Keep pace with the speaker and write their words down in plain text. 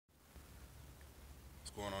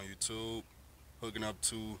What's going on YouTube? Hooking up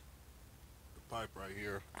to the pipe right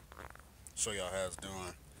here. Show y'all how it's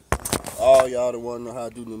done. All y'all that want to know how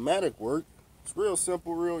to do pneumatic work, it's real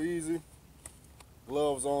simple, real easy.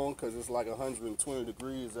 Gloves on because it's like 120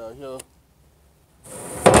 degrees out here.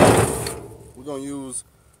 We're going to use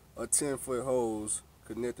a 10-foot hose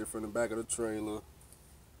connected from the back of the trailer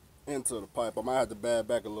into the pipe. I might have to bag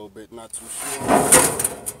back a little bit, not too sure.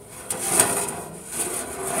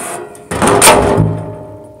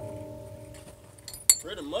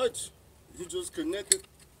 Pretty much, you just connect it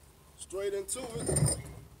straight into it.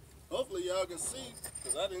 Hopefully y'all can see,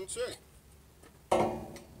 because I didn't check.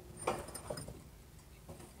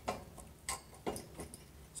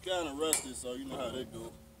 It's kind of rusty, so you know how they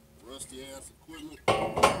go. Rusty ass equipment,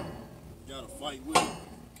 you gotta fight with it.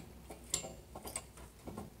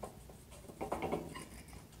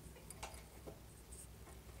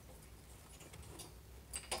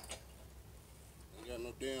 Ain't got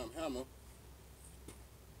no damn hammer.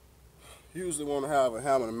 Usually want to have a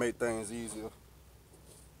hammer to make things easier.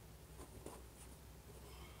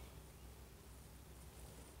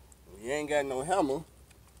 If you ain't got no hammer,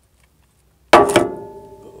 I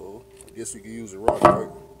guess you can use a rock, right?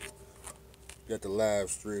 Got the live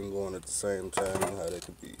stream going at the same time. You know how that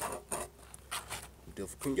could be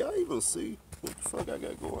different. Can y'all even see what the fuck I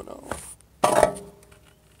got going on?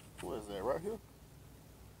 What is that, right here?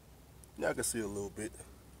 Y'all can see a little bit.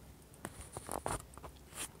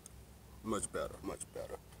 Much better, much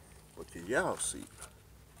better. But can y'all see?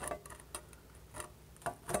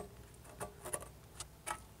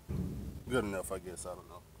 Good enough, I guess. I don't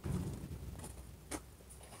know.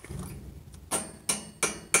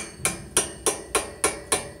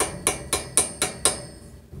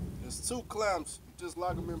 There's 2 clamps. You just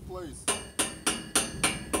lock them in place.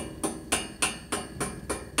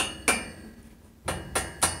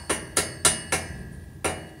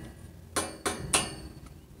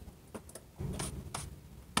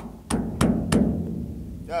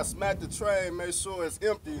 Gotta smack the tray, make sure it's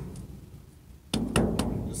empty.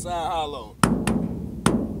 The side hollow.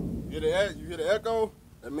 You hear the echo?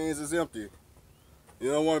 That means it's empty. You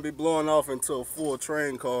don't want to be blowing off into a full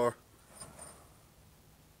train car.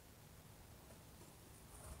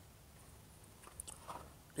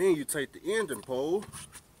 Then you take the ending pole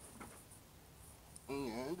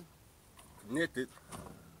and connect it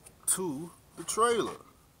to the trailer.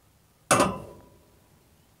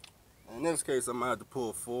 In this case, I might have to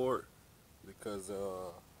pull forward because,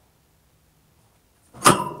 let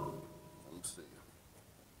me see.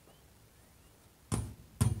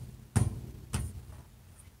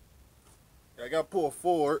 I got to pull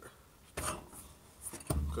forward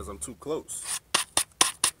because I'm too close.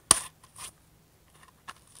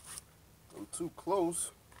 I'm too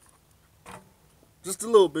close. Just a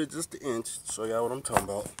little bit, just an inch. Show y'all what I'm talking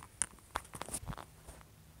about.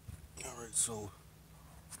 Alright, so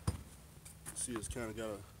see, it's kind of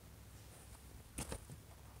got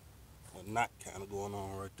a knot kind of going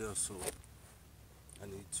on right there, so I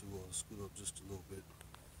need to scoot up just a little bit.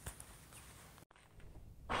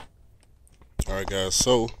 Alright guys,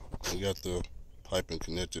 so we got the piping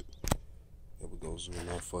connected. There we go, zoom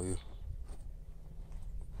out for you.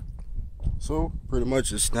 So pretty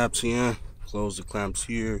much it snaps in, close the clamps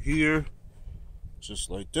here,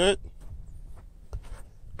 just like that.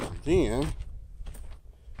 And then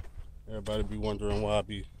everybody be wondering why I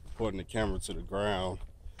be putting the camera to the ground.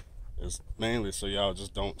 It's mainly so y'all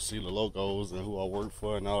just don't see the logos and who I work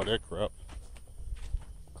for and all that crap.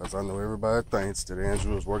 Because I know everybody thinks that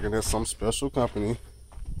Andrew is working at some special company.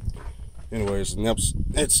 Anyways, the next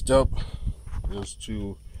step is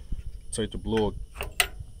to take the blower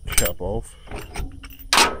cap off.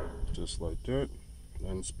 Just like that.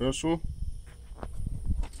 Nothing special.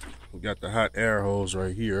 We got the hot air hose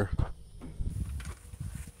right here.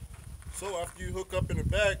 So after you hook up in the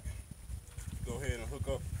back, go ahead and hook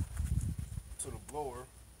up to the blower.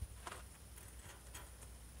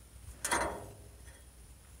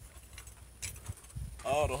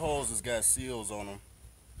 All the hoses got seals on them,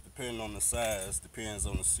 depending on the size, depends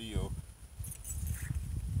on the seal.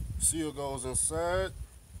 Seal goes inside.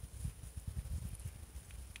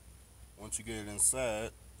 Once you get it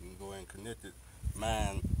inside, you can go ahead and connect it.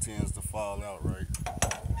 Mine tends to fall out, right?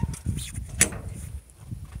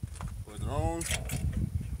 Put it on,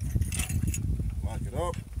 lock it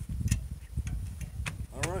up.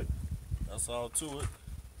 Alright, that's all to it.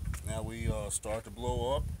 Now we start to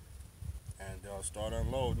blow up and start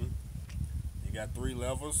unloading. You got 3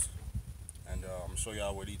 levers, and I'm gonna show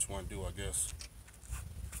y'all what each one do, I guess.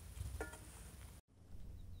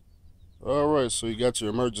 Alright, so you got your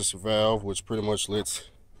emergency valve, which pretty much lets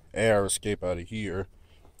air escape out of here.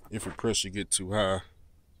 if your pressure get too high.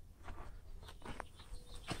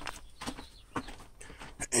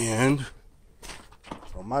 And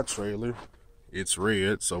on my trailer, it's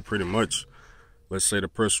red, so pretty much, let's say the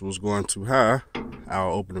pressure was going too high,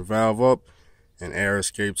 I'll open the valve up and air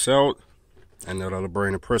escapes out, and that'll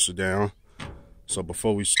bring the pressure down. So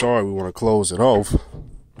before we start, we want to close it off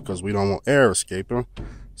because we don't want air escaping.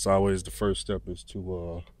 So always the first step is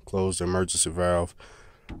to close the emergency valve.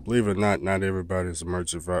 Believe it or not, not everybody's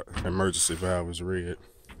emergency valve is red.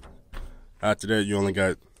 After that, you only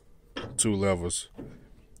got two levels.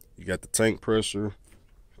 You got the tank pressure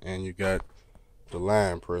and you got the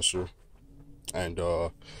line pressure, and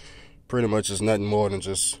pretty much it's nothing more than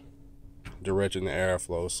just directing the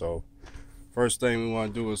airflow. So first thing we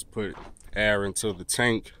want to do is put air into the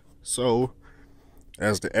tank, so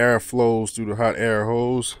as the air flows through the hot air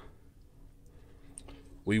hose,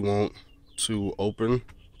 we want to open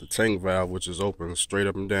the tank valve, which is open straight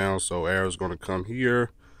up and down. So air is going to come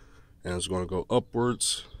here and it's going to go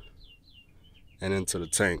upwards and into the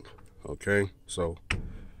tank. Okay, so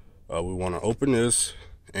we want to open this,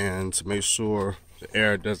 and to make sure the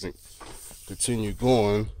air doesn't continue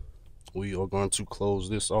going, we are going to close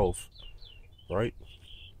this off, right?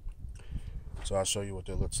 So I'll show you what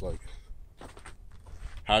that looks like.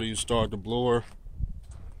 How do you start the blower?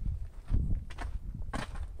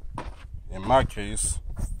 In my case,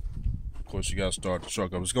 of course, you gotta start the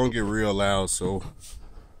truck up. It's gonna get real loud, so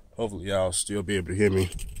hopefully y'all still be able to hear me.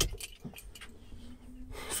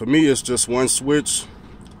 For me, it's just one switch.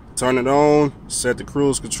 Turn it on, set the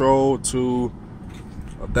cruise control to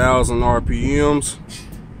 1,000 RPMs.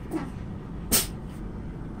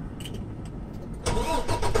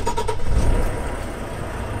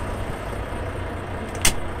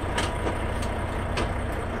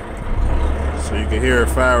 So you can hear it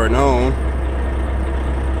firing on.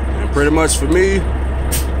 And pretty much for me,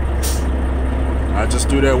 I just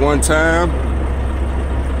do that one time.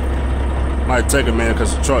 Might take a minute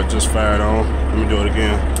because the truck just fired on. Let me do it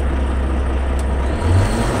again.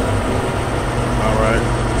 Alright,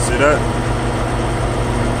 see that?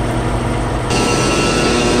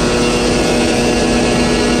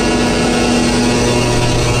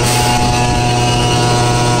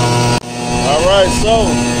 Alright, so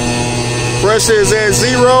pressure is at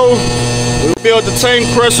 0. We build the tank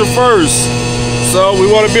pressure first. So we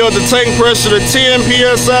want to build the tank pressure to 10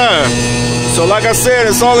 psi. So like I said,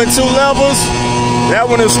 it's only two levels. That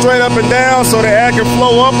one is straight up and down so the air can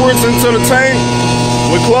flow upwards into the tank.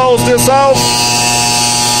 We close this off.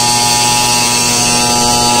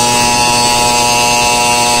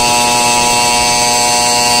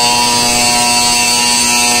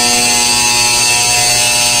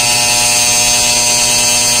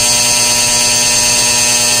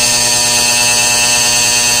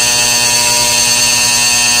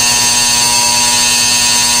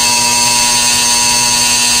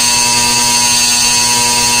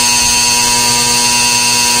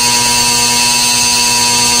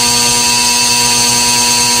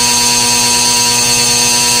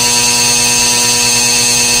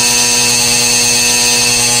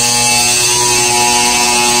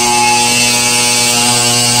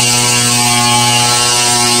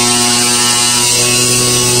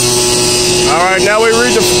 Now we're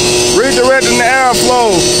redirecting the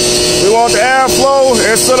airflow. We want the airflow,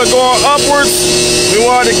 instead of going upwards, we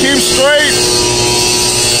want it to keep straight.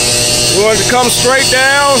 We want it to come straight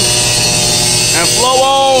down and flow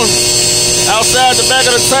on outside the back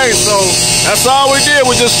of the tank. So that's all we did.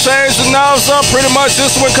 We just changed the knobs up. Pretty much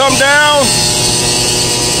this one come down,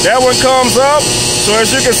 that one comes up. So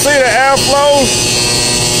as you can see, the airflow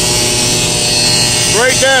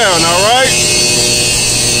straight down, all right?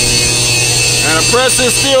 And the pressure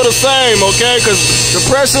is still the same, okay? Because the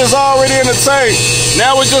pressure is already in the tank.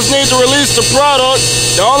 Now we just need to release the product.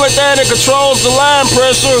 The only thing that controls the line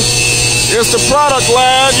pressure is the product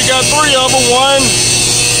line. You got three of them. 1,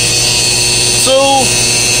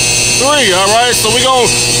 2, 3, all right? So we're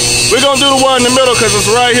gonna do the one in the middle because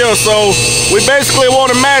it's right here. So we basically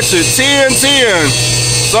want to match it, 10, 10.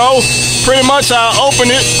 So pretty much I'll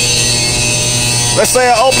open it. Let's say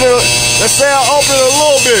I open it a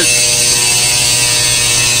little bit.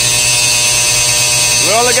 We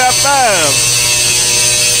only got 5.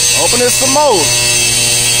 Open it some more.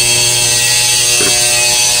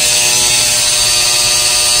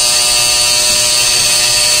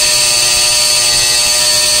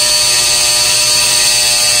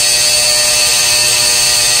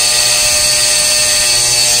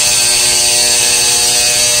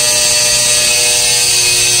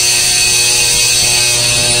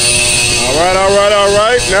 All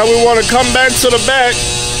right. Now we want to come back to the back.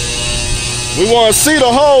 We want to see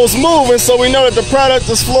the hose moving so we know that the product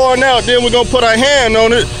is flowing out. Then we're going to put our hand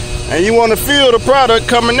on it, and you want to feel the product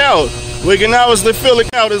coming out. We can obviously feel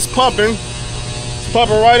it out. It's pumping. It's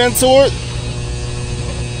pumping right into it.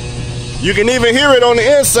 You can even hear it on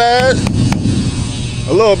the inside.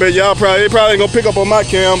 A little bit, y'all probably ain't gonna pick up on my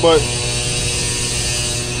cam, but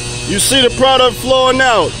you see the product flowing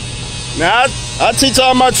out. Now I teach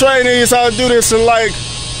all my trainees how to do this in like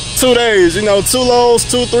 2 days. You know, 2 loads,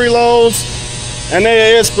 2, 3 loads, and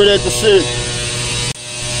they are expert at the shit.